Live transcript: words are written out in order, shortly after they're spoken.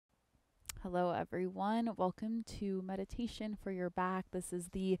Hello, everyone. Welcome to Meditation for Your Back. This is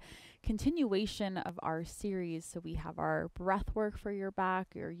the continuation of our series. So, we have our breath work for your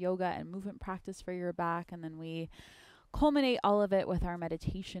back, your yoga and movement practice for your back, and then we culminate all of it with our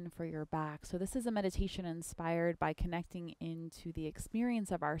meditation for your back. So this is a meditation inspired by connecting into the experience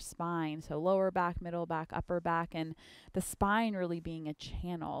of our spine. So lower back, middle back, upper back, and the spine really being a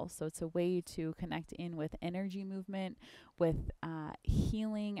channel. So it's a way to connect in with energy movement, with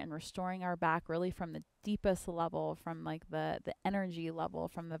healing and restoring our back really from the deepest level, from like the energy level,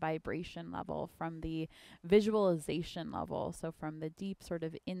 from the vibration level, from the visualization level. So from the deep sort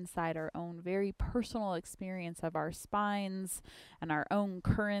of inside our own very personal experience of our spines and our own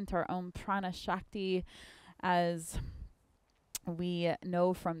current, our own prana shakti, as we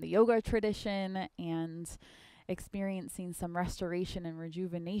know from the yoga tradition, and experiencing some restoration and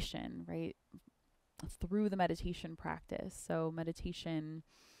rejuvenation, right, through the meditation practice. So meditation,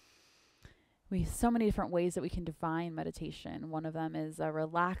 we have so many different ways that we can define meditation. One of them is a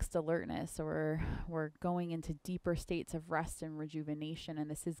relaxed alertness, or we're going into deeper states of rest and rejuvenation. And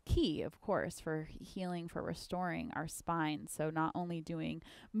this is key, of course, for healing, for restoring our spine. So not only doing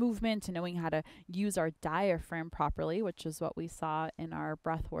movement and knowing how to use our diaphragm properly, which is what we saw in our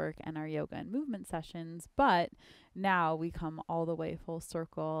breath work and our yoga and movement sessions, but now we come all the way full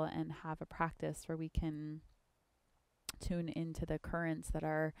circle and have a practice where we can tune into the currents that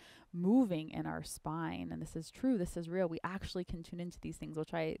are moving in our spine. And this is true, this is real. We actually can tune into these things,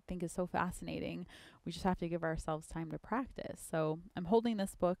 which I think is so fascinating. We just have to give ourselves time to practice. So I'm holding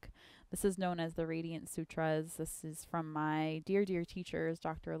this book. This is known as the Radiance Sutras. This is from my dear, dear teachers,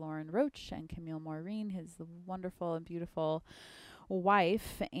 Dr. Lorin Roche and Camille Maureen, his wonderful and beautiful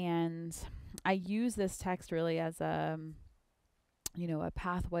wife. And I use this text really as a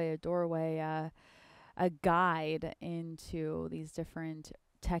pathway, a doorway, a guide into these different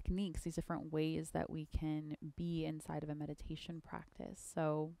techniques, these different ways that we can be inside of a meditation practice.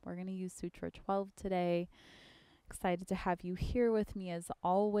 So we're going to use Sutra 12 today. Excited to have you here with me as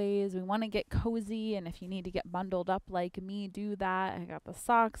always. We want to get cozy, and if you need to get bundled up like me, do that. I got the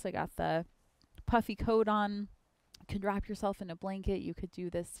socks, I got the puffy coat on. You could wrap yourself in a blanket. You could do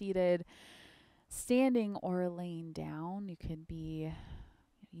this seated, standing, or laying down. You could be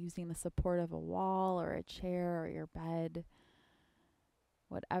using the support of a wall or a chair or your bed,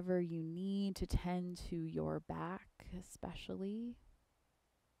 whatever you need to tend to your back, especially.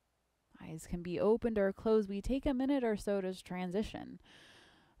 Eyes can be opened or closed. We take a minute or so to transition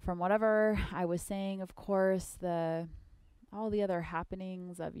from whatever I was saying, of course, all the other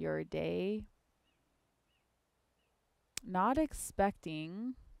happenings of your day. Not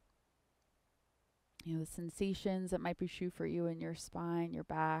expecting the sensations that might be true for you in your spine, your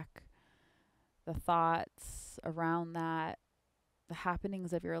back, the thoughts around that, the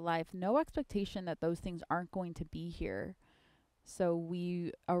happenings of your life. No expectation that those things aren't going to be here. So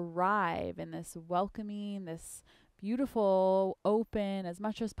we arrive in this welcoming, this beautiful, open, as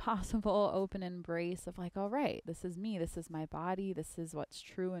much as possible, open embrace of like, all right, this is me, this is my body, this is what's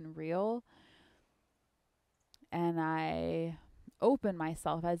true and real. And I open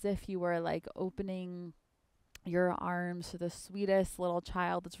myself as if you were like opening your arms to the sweetest little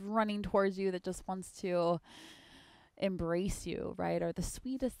child that's running towards you, that just wants to embrace you, right? Or the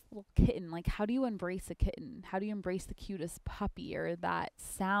sweetest little kitten. Like, how do you embrace a kitten? How do you embrace the cutest puppy, or that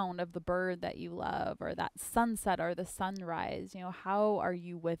sound of the bird that you love, or that sunset or the sunrise? How are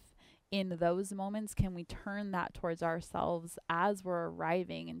you in those moments? Can we turn that towards ourselves as we're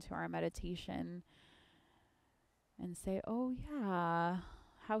arriving into our meditation and say, oh yeah,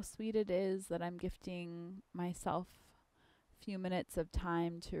 how sweet it is that I'm gifting myself a few minutes of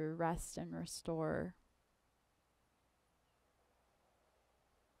time to rest and restore.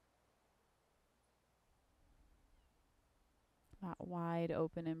 That wide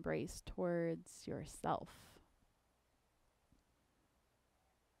open embrace towards yourself.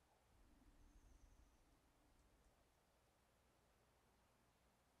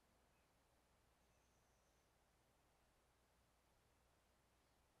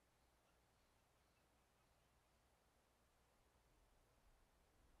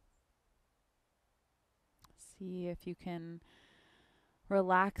 See if you can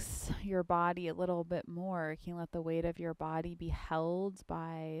relax your body a little bit more. You can let the weight of your body be held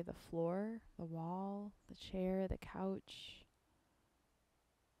by the floor, the wall, the chair, the couch.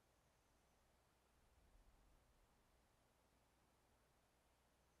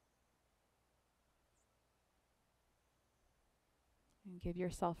 And give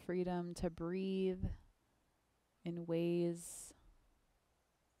yourself freedom to breathe in ways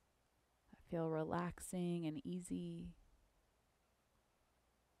that feel relaxing and easy.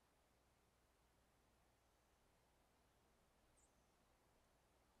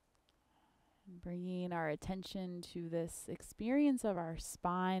 Bringing our attention to this experience of our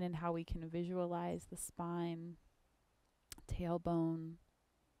spine and how we can visualize the spine, tailbone,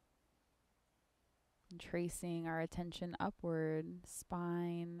 and tracing our attention upward,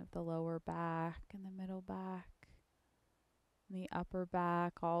 spine, the lower back and the middle back, and the upper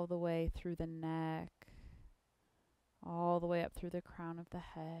back, all the way through the neck, all the way up through the crown of the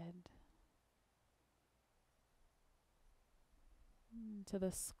head, to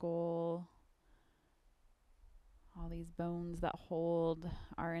the skull, all these bones that hold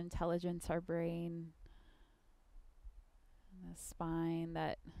our intelligence, our brain, and the spine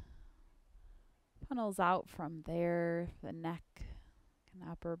that funnels out from there, the neck and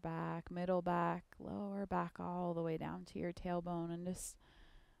upper back, middle back, lower back, all the way down to your tailbone, and just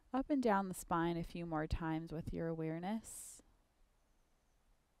up and down the spine a few more times with your awareness.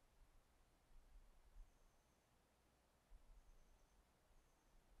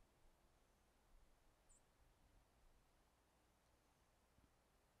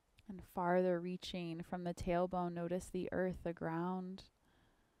 And farther reaching from the tailbone, notice the earth, the ground.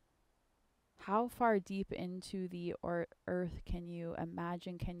 How far deep into the earth can you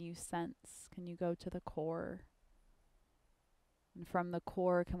imagine, can you sense, can you go to the core? And from the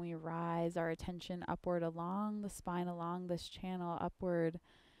core, can we rise our attention upward along the spine, along this channel, upward,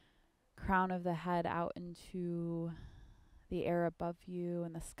 crown of the head out into the air above you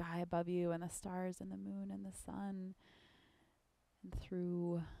and the sky above you and the stars and the moon and the sun, and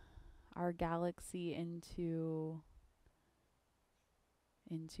through our galaxy into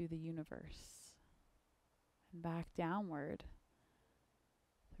the universe, and back downward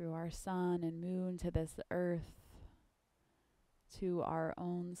through our sun and moon to this earth, to our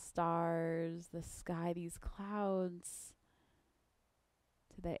own stars, the sky, these clouds,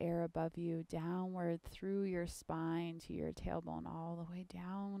 to the air above you, downward through your spine to your tailbone, all the way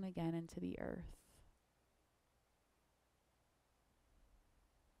down again into the earth.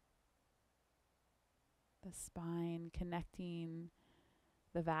 The spine connecting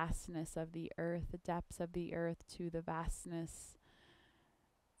the vastness of the earth, the depths of the earth, to the vastness,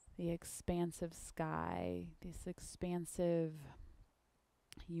 the expansive sky, this expansive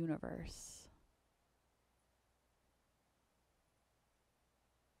universe.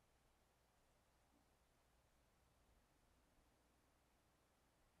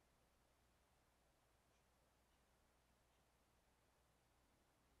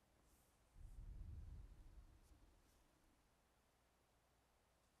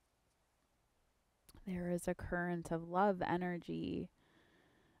 There is a current of love energy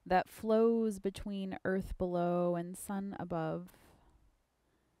that flows between earth below and sun above.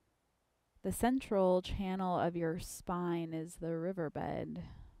 The central channel of your spine is the riverbed.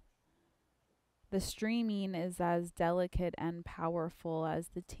 The streaming is as delicate and powerful as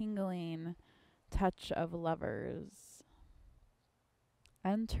the tingling touch of lovers.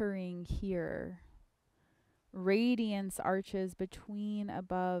 Entering here, radiance arches between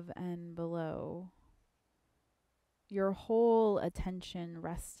above and below. Your whole attention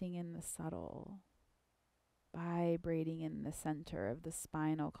resting in the subtle, vibrating in the center of the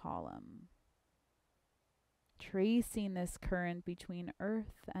spinal column. Tracing this current between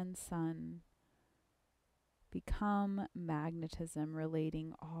earth and sun, become magnetism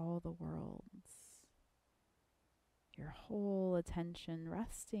relating all the worlds. Your whole attention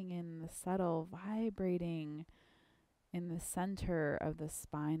resting in the subtle, vibrating in the center of the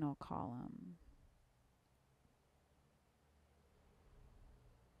spinal column.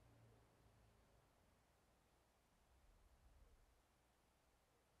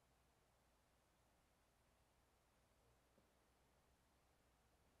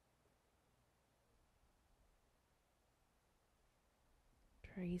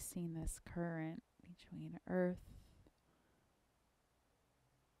 Tracing this current between earth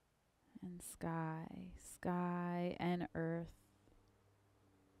and sky, sky and earth,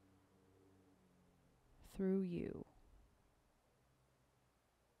 through you.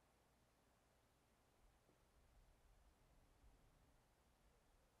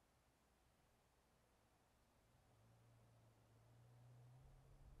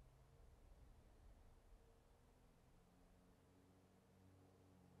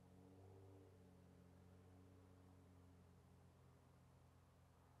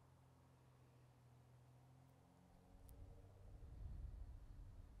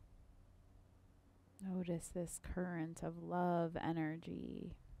 Notice this current of love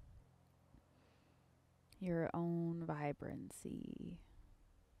energy, your own vibrancy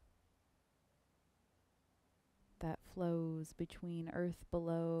that flows between earth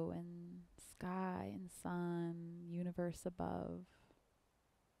below and sky and sun, universe above.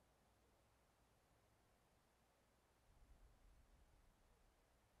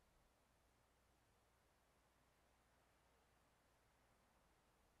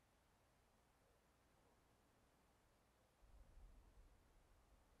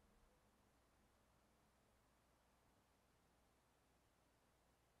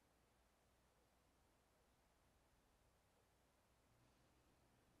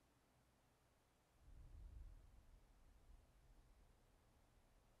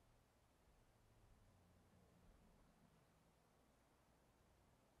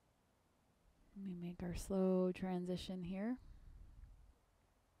 We make our slow transition here.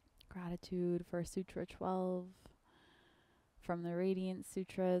 Gratitude for Sutra 12 from the Radiance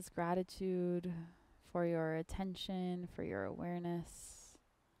Sutras. Gratitude for your attention, for your awareness,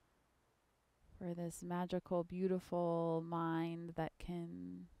 for this magical, beautiful mind that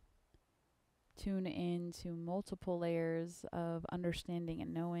can tune into multiple layers of understanding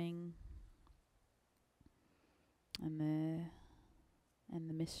and knowing, and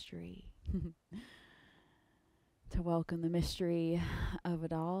the mystery. To welcome the mystery of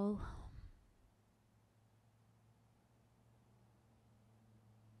it all.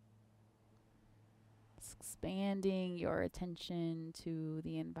 Expanding your attention to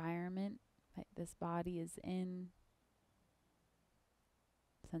the environment that this body is in.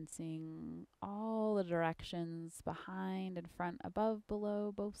 Sensing all the directions, behind and front, above,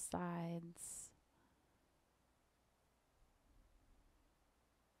 below, both sides.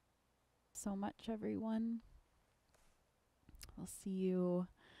 So much, everyone. I'll see you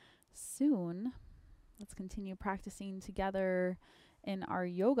soon. Let's continue practicing together in our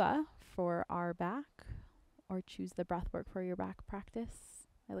yoga for our back, or choose the breathwork for your back practice.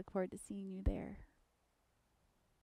 I look forward to seeing you there.